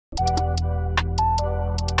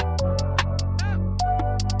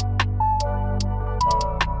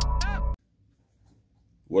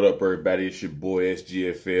What up, everybody? It's your boy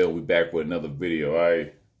SGFL. We back with another video.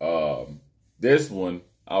 All right. This one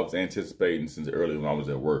I was anticipating since early when I was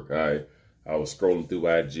at work. All right. I was scrolling through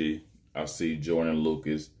IG. I see Joyner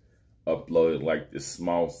Lucas uploaded like this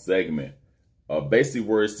small segment, basically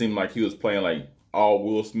where it seemed like he was playing like all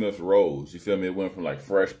Will Smith roles. You feel me? It went from like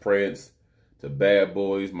Fresh Prince to Bad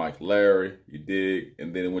Boys, Mike Larry. You dig?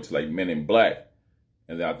 And then it went to like Men in Black.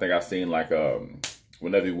 And then I think I seen like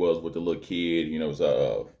whenever he was with the little kid, you know, it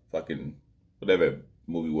was fucking whatever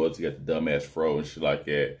movie was, he got the dumbass fro and shit like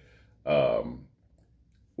that.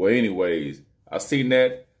 Well, anyways, I seen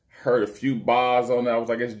that, heard a few bars on that. I was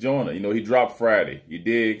like, it's Joyner. You know, he dropped Friday. You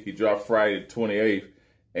dig? He dropped Friday the 28th,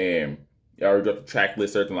 and he already dropped the track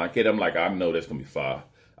list, everything like that. I'm like, I know that's gonna be fire.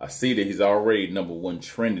 I see that he's already #1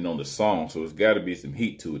 trending on the song, so it's got to be some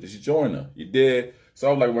heat to it. This is Joyner. You did. So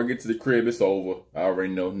I was like, when I get to the crib, it's over. I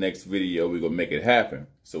already know next video we're gonna make it happen.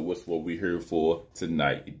 So what's what we here for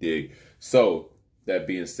tonight? You dig? So that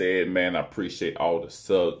being said, man, I appreciate all the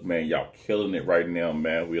subs, man. Y'all killing it right now,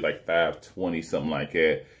 man. We're like 520, something like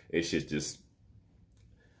that. It's just,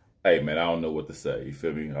 hey, man, I don't know what to say. You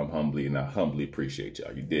feel me? I humbly appreciate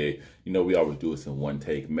y'all. You dig? You know, we always do this in one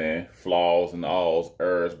take, man. Flaws and alls,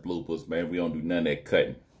 errors, bloopers, man. We don't do none of that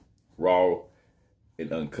cutting. Raw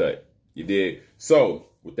and uncut. You dig? So,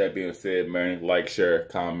 with that being said, man, like, share,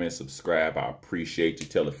 comment, subscribe. I appreciate you.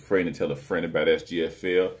 Tell a friend about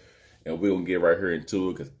SGFL. And we're going to get right here into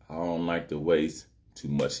it because I don't like to waste too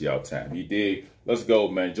much of y'all time. You dig? Let's go,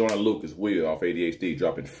 man. Joyner Lucas, Will off ADHD,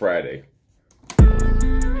 dropping Friday.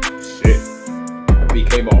 Shit. That beat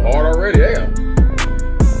came on hard already. Damn.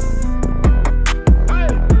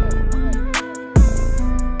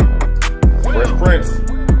 Fresh Prince.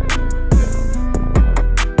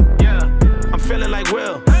 Feeling like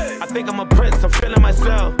Will. I think I'm a prince, I'm feeling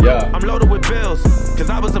myself. Yeah. I'm loaded with bills, cause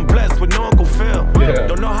I wasn't blessed with no Uncle Phil. Yeah.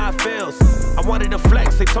 Don't know how it feels. I wanted to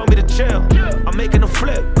flex, they told me to chill. I'm making a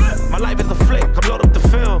flip. My life is a flick, I'm loaded up the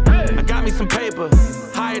film. I got me some paper,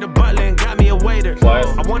 hired a butler and got me a waiter.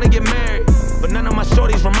 I wanna get married, but none of my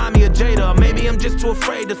shorties remind me of Jada. Or maybe I'm just too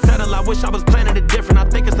afraid to settle. I wish I was planning it different. I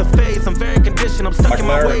think it's a phase, I'm very conditioned. I'm stuck in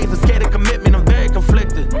my ways, I'm scared of commitment, I'm very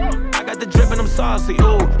conflicted. I got the drip and I'm saucy,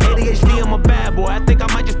 ooh. ADHD, I'm a bad boy. I think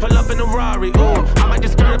I might just pull up in a Rari, ooh. I might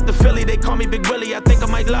just turn up the Philly, they call me Big Willie. I think I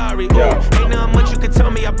might Larry, ooh. Ain't nothing much you can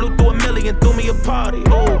tell me. I blew through 1 million, threw me a party,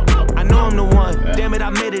 ooh. I know I'm the one. Damn it, I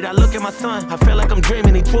made it. I look at my son. I feel like I'm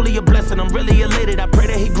dreaming. He truly a blessing. I'm really elated. I pray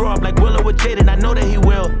that he grow up like Willow with Jaden. I know that he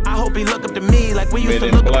will. I hope he look up to me like we used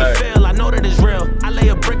to look up to Phil. I know that it's real. I lay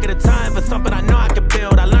a brick at a time for something I know I can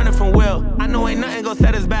build. I learned it from Will. I know ain't nothing gonna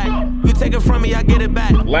set us back. You take it from me, I get it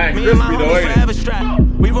back. Me and my homies forever strapped.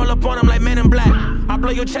 We roll up on them like Men in Black. I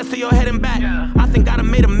blow your chest to your head and back. I think I done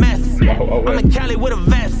made a mess. I'm in Cali with a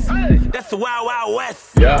vest. That's the Wild Wild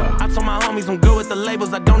West. I told my homies I'm good with the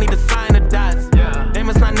labels. I don't need to sign the dots. They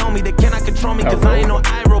must not know me. They cannot control me cause I ain't no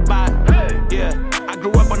iRobot. Yeah, I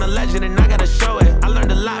grew up on a legend and I gotta show it. I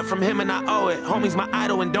learned a lot from him and I owe it. Homie's my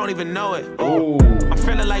idol and don't even know it. Ooh. I'm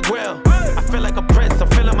feeling like Will. I feel like a prince. I'm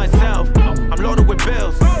feeling myself. I'm loaded with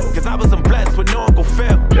bills cause I wasn't blessed with no Uncle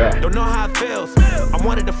Phil. Don't know how it feels. I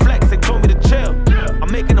wanted to flex. They told me to chill.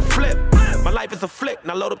 I'm making a flip. My life is a flick,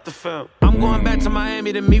 now load up the film. I'm going back to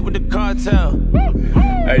Miami to meet with the cartel.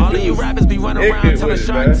 Hey, all of you rappers be running around telling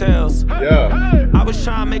shark tales. I was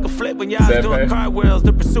trying to make a flip when y'all was doing cartwheels.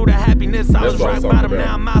 The pursuit of happiness, I was rock bottom,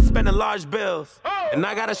 now I'm out spending large bills. And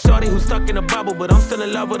I got a shorty who's stuck in a bubble, but I'm still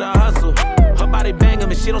in love with her hustle. Her body banging,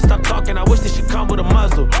 but she don't stop talking. I wish that she come with a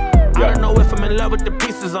muzzle. I don't know if I'm in love with the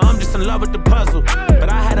pieces or I'm just in love with the puzzle. But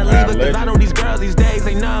I had to leave her cause I know these girls these days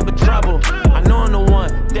ain't nothing but trouble. I know I'm the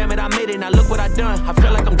one. Damn it, I made it, now look what I done. I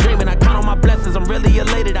feel like I'm dreaming, I count on my blessings, I'm really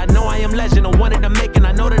elated. I know I am legend, I wanted to make it,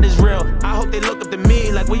 I know that it's real. I hope they look up to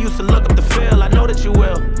me like we used to look up to Phil. I know that you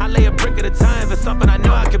will. I lay a brick at a time for something I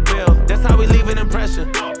know I can build. That's how we leave an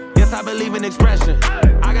impression. Yes, I believe in expression.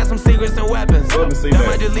 I got some secrets and weapons that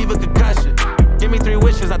might just leave a concussion. Give me 3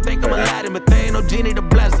 wishes, I think I'm Aladdin, but they ain't no genie to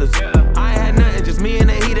bless us. I ain't had nothing, just me and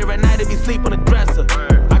the heater at night if you sleep on the dresser.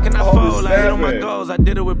 I cannot fold, I hit on my goals, I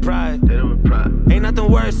did it with pride. Ain't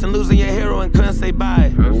nothing worse than losing your hero and couldn't say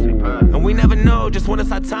bye. And we never know just when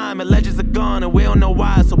it's our time, and legends are gone and we don't know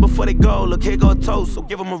why. So before they go, look, here go a toast, so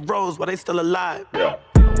give them a rose while they still alive.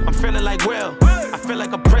 I'm feeling like Will. I feel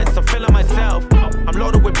like a prince, I'm feeling myself. I'm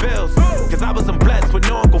loaded with bills, cause I wasn't blessed with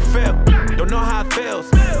no Uncle Phil. Don't know how it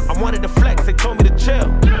feels. I wanted to flex, they told me to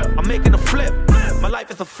chill. I'm making a flip. My life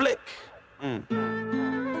is a flick.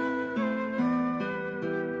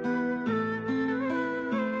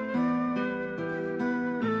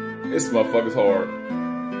 This motherfucker's hard.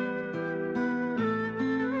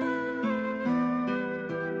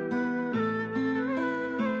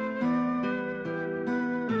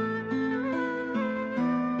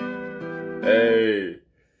 Hey.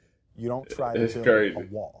 You don't try to build crazy. a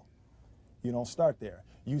wall. You don't start there.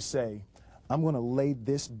 You say, I'm going to lay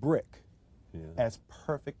this brick as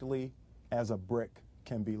perfectly as a brick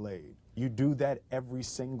can be laid. You do that every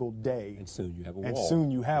single day. And soon you have a wall. And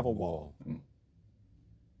soon you have a wall.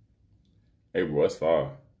 Hey, bro, that's fire.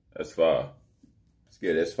 That's fire.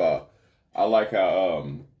 Yeah, that's fire. I like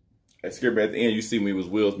how, at Scary at the end, you see me was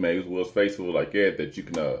Will's, man. He was Will's Facebook like, yeah, that you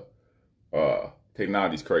can,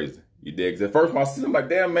 technology's crazy. You dig? 'Cause at first when I see him, like,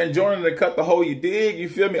 damn, man, Joyner to cut the hole, you dig? You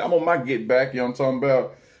feel me? I'm on my get back, you know what I'm talking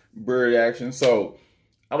about? Bird action. So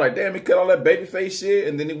I'm like, damn, he cut all that baby face shit,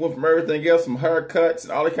 and then he went from everything else, some haircuts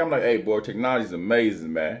and all that. I'm like, hey, boy, technology's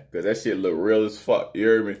amazing, man. Because that shit look real as fuck. You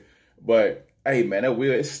hear me? But, hey, man, that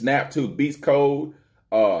wheel, it snapped too. Beats cold.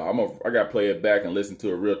 I got to play it back and listen to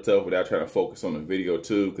it real tough without trying to focus on the video,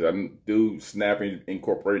 too. Because I do snapping,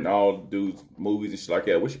 incorporating all dudes' movies and shit like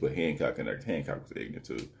that. I wish you put Hancock in there. Hancock was ignorant,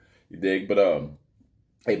 too. You dig? But,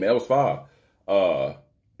 hey, man, that was fire.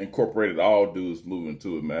 Incorporated all dudes moving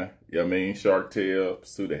to it, man. You know what I mean? Shark Tale,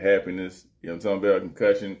 Pursuit of Happiness. You know what I'm talking about?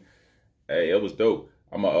 Concussion. Hey, it was dope.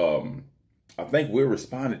 I think Will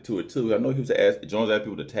responded to it, too. I know he was Jones asked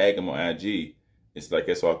people to tag him on IG. It's like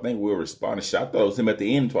that. So I think Will responded. I thought it was him at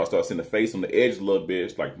the end until I started seeing the face on the edge a little bit.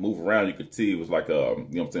 It's like move around. You could see it was like, you know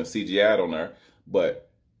what I'm saying, CGI'd on there. But,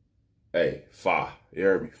 hey, fire. You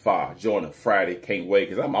heard me? Fire. Joyner Friday. Can't wait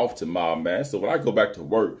because I'm off tomorrow, man. So when I go back to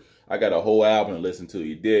work, I got a whole album to listen to.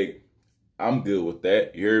 You dig? I'm good with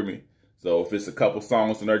that. You hear me? So if it's a couple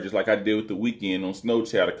songs in there, just like I did with The Weeknd on Snow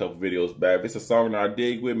Chat a couple videos back, if it's a song that I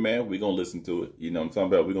dig with, man, we're going to listen to it. You know what I'm talking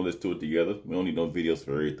about? We're going to listen to it together. We don't need no videos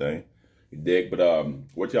for everything. You dig? But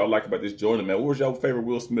what y'all like about this Joyner, man? What was y'all favorite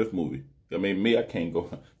Will Smith movie? I mean, me, I can't go.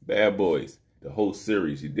 Bad Boys, the whole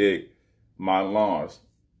series. You dig? My Lawrence,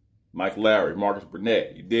 Mike Larry, Marcus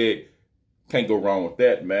Burnett. You dig? Can't go wrong with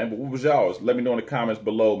that, man. But what was y'all's? Let me know in the comments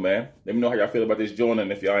below, man. Let me know how y'all feel about this Joyner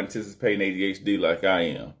and if y'all anticipating ADHD like I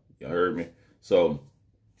am. You heard me? So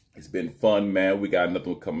it's been fun, man. We got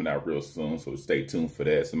another one coming out real soon, so stay tuned for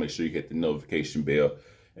that. So make sure you hit the notification bell,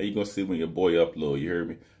 and you're going to see when your boy upload. You heard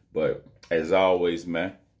me? But as always,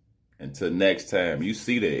 man, until next time, you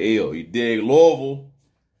see the L. You dig? Louisville,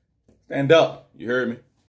 stand up. You heard me?